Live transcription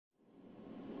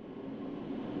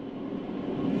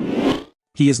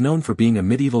He is known for being a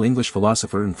medieval English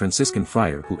philosopher and Franciscan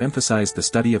friar who emphasized the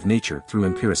study of nature through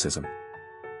empiricism.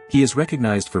 He is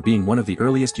recognized for being one of the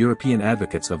earliest European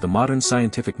advocates of the modern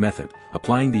scientific method,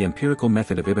 applying the empirical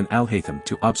method of Ibn al-Haytham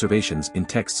to observations in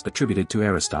texts attributed to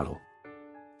Aristotle.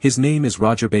 His name is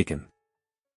Roger Bacon.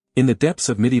 In the depths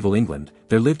of medieval England,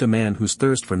 there lived a man whose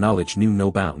thirst for knowledge knew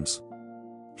no bounds.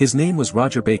 His name was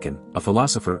Roger Bacon, a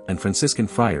philosopher and Franciscan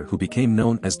friar who became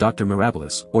known as Dr.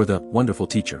 Mirabilis, or the Wonderful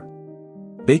Teacher.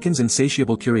 Bacon's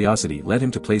insatiable curiosity led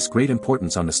him to place great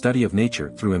importance on the study of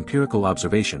nature through empirical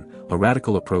observation, a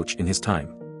radical approach in his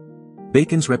time.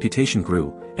 Bacon's reputation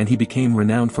grew, and he became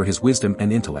renowned for his wisdom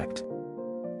and intellect.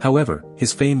 However,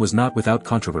 his fame was not without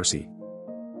controversy.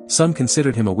 Some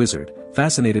considered him a wizard,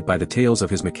 fascinated by the tales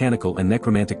of his mechanical and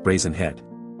necromantic brazen head.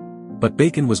 But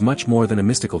Bacon was much more than a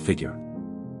mystical figure.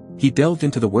 He delved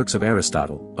into the works of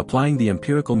Aristotle, applying the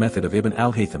empirical method of Ibn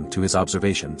al-Haytham to his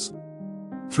observations.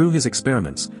 Through his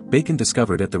experiments, Bacon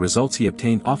discovered that the results he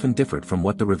obtained often differed from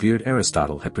what the revered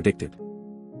Aristotle had predicted.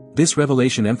 This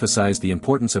revelation emphasized the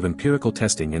importance of empirical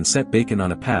testing and set Bacon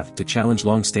on a path to challenge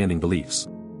long-standing beliefs.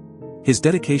 His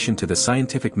dedication to the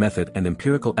scientific method and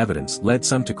empirical evidence led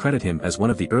some to credit him as one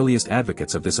of the earliest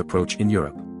advocates of this approach in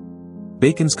Europe.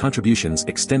 Bacon's contributions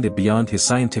extended beyond his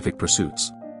scientific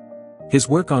pursuits. His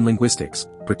work on linguistics,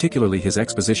 particularly his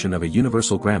exposition of a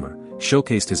universal grammar,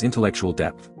 showcased his intellectual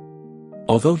depth.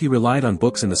 Although he relied on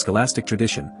books in the scholastic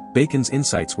tradition, Bacon's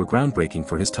insights were groundbreaking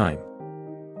for his time.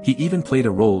 He even played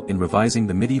a role in revising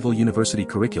the medieval university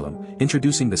curriculum,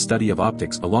 introducing the study of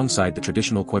optics alongside the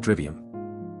traditional quadrivium.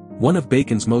 One of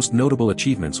Bacon's most notable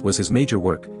achievements was his major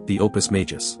work, the Opus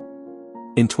Majus.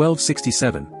 In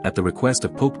 1267, at the request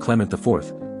of Pope Clement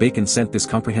IV, Bacon sent this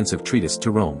comprehensive treatise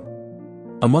to Rome.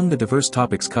 Among the diverse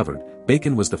topics covered,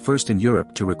 Bacon was the first in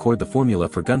Europe to record the formula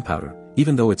for gunpowder,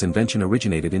 even though its invention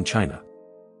originated in China.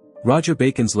 Roger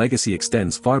Bacon's legacy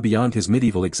extends far beyond his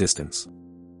medieval existence.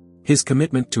 His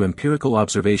commitment to empirical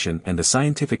observation and the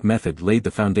scientific method laid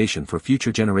the foundation for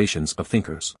future generations of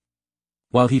thinkers.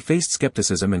 While he faced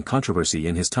skepticism and controversy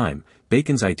in his time,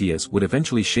 Bacon's ideas would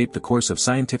eventually shape the course of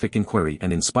scientific inquiry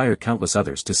and inspire countless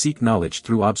others to seek knowledge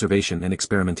through observation and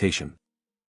experimentation.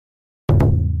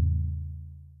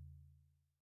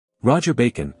 Roger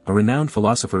Bacon, a renowned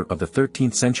philosopher of the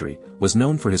 13th century, was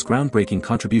known for his groundbreaking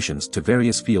contributions to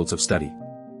various fields of study.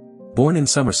 Born in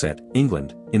Somerset,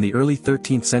 England, in the early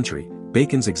 13th century,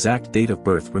 Bacon's exact date of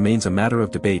birth remains a matter of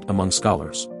debate among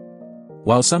scholars.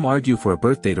 While some argue for a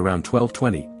birth date around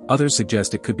 1220, others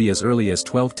suggest it could be as early as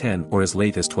 1210 or as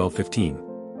late as 1215.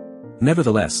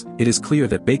 Nevertheless, it is clear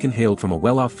that Bacon hailed from a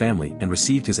well-off family and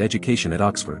received his education at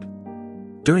Oxford.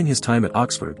 During his time at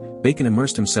Oxford, Bacon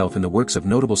immersed himself in the works of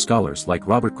notable scholars like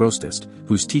Robert Grosseteste,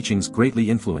 whose teachings greatly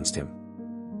influenced him.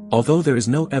 Although there is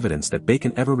no evidence that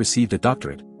Bacon ever received a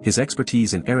doctorate, his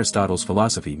expertise in Aristotle's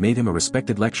philosophy made him a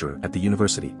respected lecturer at the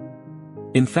university.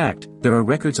 In fact, there are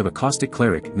records of a caustic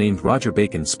cleric named Roger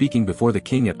Bacon speaking before the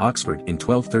king at Oxford in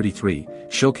 1233,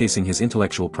 showcasing his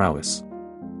intellectual prowess.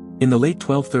 In the late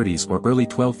 1230s or early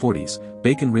 1240s,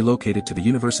 Bacon relocated to the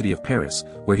University of Paris,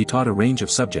 where he taught a range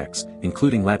of subjects,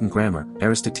 including Latin grammar,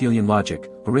 Aristotelian logic,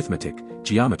 arithmetic,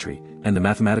 geometry, and the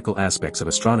mathematical aspects of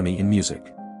astronomy and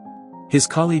music. His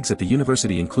colleagues at the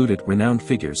university included renowned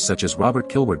figures such as Robert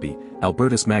Kilwardby,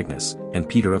 Albertus Magnus, and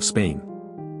Peter of Spain.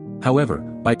 However,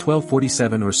 by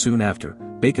 1247 or soon after,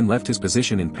 Bacon left his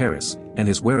position in Paris, and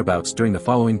his whereabouts during the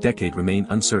following decade remain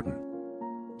uncertain.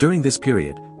 During this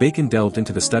period, Bacon delved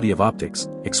into the study of optics,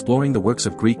 exploring the works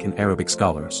of Greek and Arabic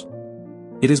scholars.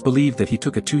 It is believed that he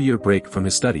took a 2-year break from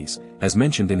his studies, as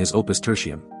mentioned in his Opus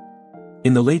Tertium.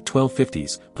 In the late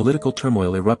 1250s, political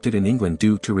turmoil erupted in England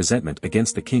due to resentment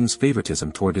against the king's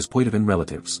favoritism toward his Poitevin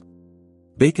relatives.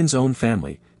 Bacon's own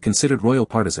family, considered royal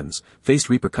partisans, faced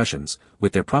repercussions,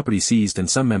 with their property seized and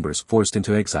some members forced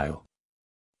into exile.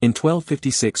 In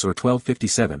 1256 or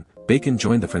 1257, Bacon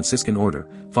joined the Franciscan order,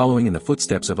 following in the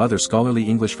footsteps of other scholarly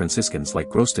English Franciscans like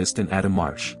Grosseteste and Adam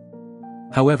Marsh.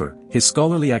 However, his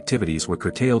scholarly activities were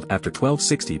curtailed after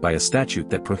 1260 by a statute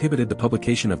that prohibited the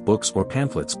publication of books or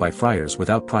pamphlets by friars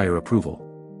without prior approval.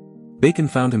 Bacon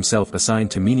found himself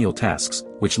assigned to menial tasks,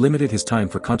 which limited his time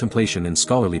for contemplation and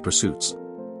scholarly pursuits.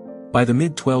 By the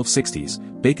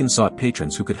mid-1260s, Bacon sought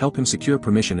patrons who could help him secure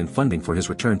permission and funding for his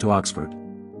return to Oxford.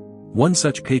 One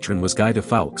such patron was Guy de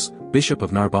Fawkes, Bishop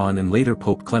of Narbonne and later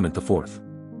Pope Clement IV.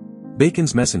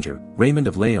 Bacon's messenger, Raymond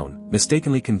of Laon,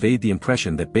 mistakenly conveyed the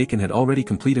impression that Bacon had already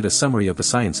completed a summary of the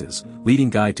sciences, leading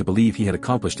Guy to believe he had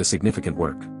accomplished a significant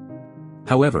work.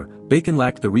 However, Bacon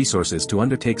lacked the resources to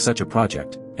undertake such a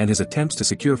project, and his attempts to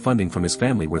secure funding from his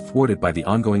family were thwarted by the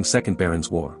ongoing Second Barons'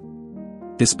 War.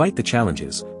 Despite the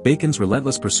challenges, Bacon's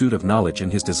relentless pursuit of knowledge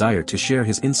and his desire to share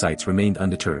his insights remained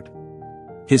undeterred.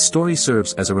 His story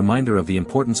serves as a reminder of the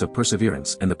importance of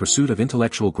perseverance and the pursuit of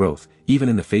intellectual growth, even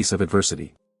in the face of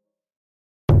adversity.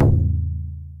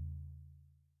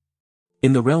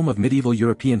 In the realm of medieval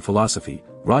European philosophy,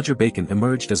 Roger Bacon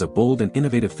emerged as a bold and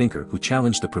innovative thinker who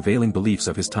challenged the prevailing beliefs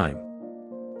of his time.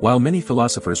 While many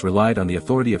philosophers relied on the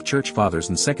authority of church fathers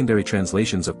and secondary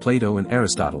translations of Plato and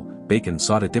Aristotle, Bacon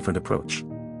sought a different approach.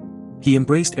 He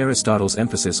embraced Aristotle's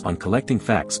emphasis on collecting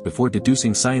facts before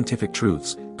deducing scientific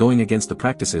truths, going against the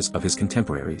practices of his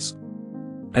contemporaries.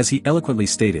 As he eloquently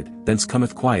stated, "Thence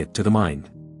cometh quiet to the mind."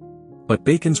 But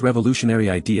Bacon's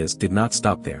revolutionary ideas did not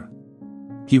stop there.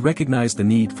 He recognized the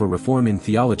need for reform in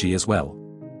theology as well.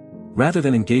 Rather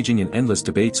than engaging in endless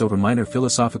debates over minor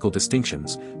philosophical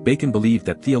distinctions, Bacon believed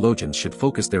that theologians should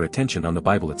focus their attention on the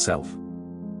Bible itself.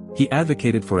 He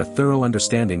advocated for a thorough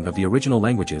understanding of the original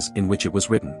languages in which it was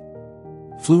written.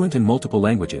 Fluent in multiple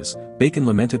languages, Bacon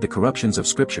lamented the corruptions of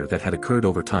Scripture that had occurred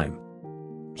over time.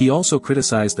 He also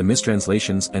criticized the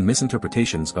mistranslations and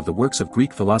misinterpretations of the works of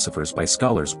Greek philosophers by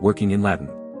scholars working in Latin.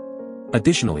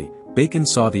 Additionally, Bacon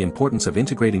saw the importance of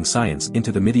integrating science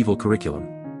into the medieval curriculum.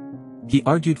 He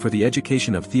argued for the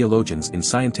education of theologians in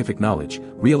scientific knowledge,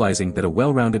 realizing that a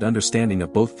well-rounded understanding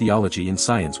of both theology and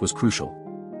science was crucial.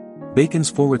 Bacon's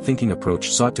forward-thinking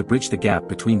approach sought to bridge the gap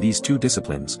between these two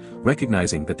disciplines,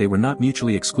 recognizing that they were not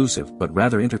mutually exclusive but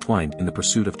rather intertwined in the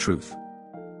pursuit of truth.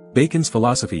 Bacon's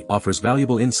philosophy offers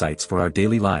valuable insights for our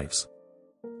daily lives.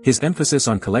 His emphasis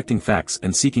on collecting facts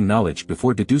and seeking knowledge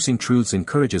before deducing truths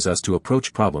encourages us to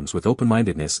approach problems with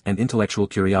open-mindedness and intellectual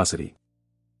curiosity.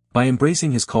 By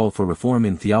embracing his call for reform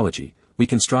in theology, we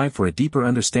can strive for a deeper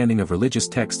understanding of religious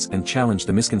texts and challenge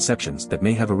the misconceptions that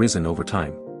may have arisen over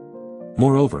time.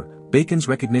 Moreover, Bacon's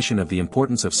recognition of the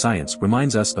importance of science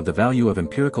reminds us of the value of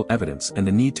empirical evidence and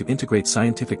the need to integrate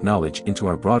scientific knowledge into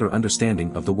our broader understanding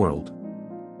of the world.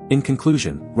 In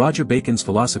conclusion, Roger Bacon's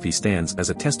philosophy stands as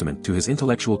a testament to his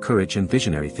intellectual courage and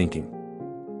visionary thinking.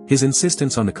 His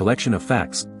insistence on the collection of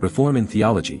facts, reform in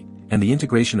theology, and the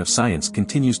integration of science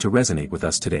continues to resonate with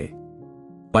us today.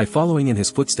 By following in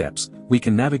his footsteps, we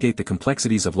can navigate the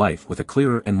complexities of life with a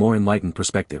clearer and more enlightened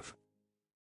perspective.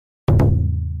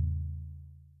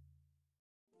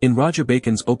 In Roger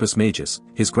Bacon's Opus Majus,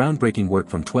 his groundbreaking work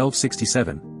from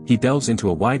 1267, he delves into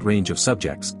a wide range of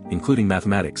subjects, including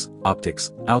mathematics,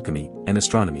 optics, alchemy, and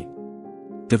astronomy.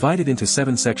 Divided into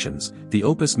 7 sections, the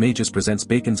Opus Majus presents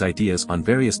Bacon's ideas on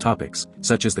various topics,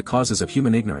 such as the causes of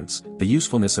human ignorance, the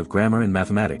usefulness of grammar and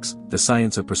mathematics, the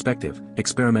science of perspective,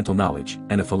 experimental knowledge,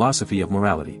 and a philosophy of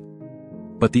morality.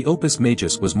 But the Opus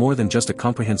Majus was more than just a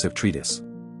comprehensive treatise.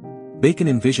 Bacon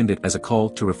envisioned it as a call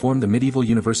to reform the medieval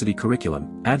university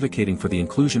curriculum, advocating for the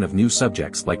inclusion of new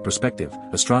subjects like perspective,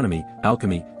 astronomy,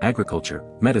 alchemy, agriculture,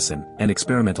 medicine, and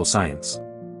experimental science.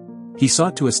 He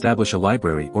sought to establish a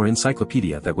library or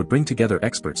encyclopedia that would bring together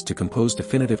experts to compose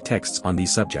definitive texts on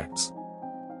these subjects.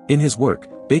 In his work,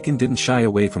 Bacon didn't shy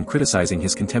away from criticizing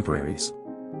his contemporaries.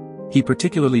 He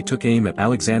particularly took aim at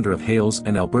Alexander of Hales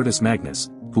and Albertus Magnus,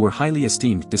 who were highly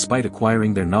esteemed despite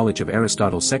acquiring their knowledge of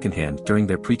Aristotle secondhand during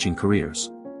their preaching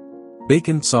careers.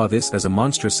 Bacon saw this as a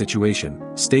monstrous situation,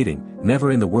 stating,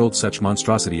 "Never in the world such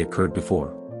monstrosity occurred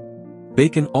before."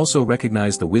 Bacon also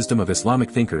recognized the wisdom of Islamic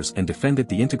thinkers and defended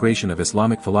the integration of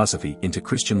Islamic philosophy into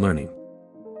Christian learning.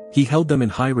 He held them in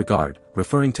high regard,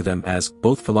 referring to them as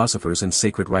both philosophers and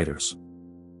sacred writers.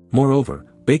 Moreover,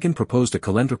 Bacon proposed a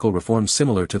calendrical reform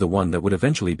similar to the one that would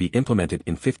eventually be implemented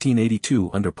in 1582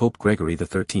 under Pope Gregory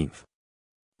XIII.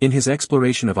 In his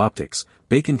exploration of optics,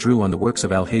 Bacon drew on the works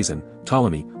of Alhazen,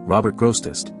 Ptolemy, Robert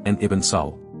Grosseteste, and Ibn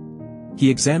Sahl. He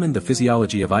examined the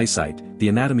physiology of eyesight, the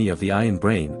anatomy of the eye and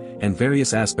brain, and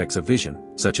various aspects of vision,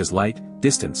 such as light,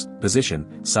 distance,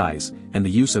 position, size, and the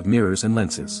use of mirrors and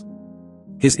lenses.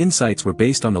 His insights were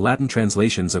based on the Latin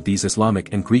translations of these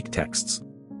Islamic and Greek texts.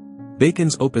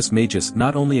 Bacon's Opus Majus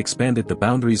not only expanded the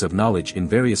boundaries of knowledge in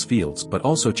various fields but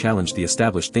also challenged the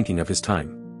established thinking of his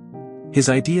time. His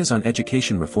ideas on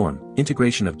education reform,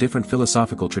 integration of different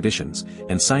philosophical traditions,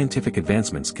 and scientific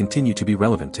advancements continue to be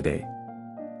relevant today.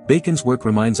 Bacon's work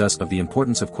reminds us of the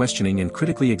importance of questioning and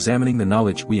critically examining the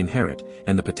knowledge we inherit,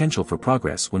 and the potential for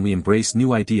progress when we embrace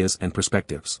new ideas and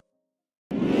perspectives.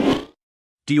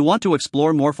 Do you want to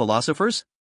explore more philosophers?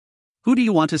 Who do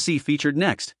you want to see featured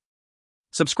next?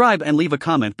 Subscribe and leave a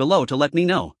comment below to let me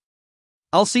know.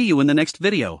 I'll see you in the next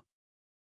video.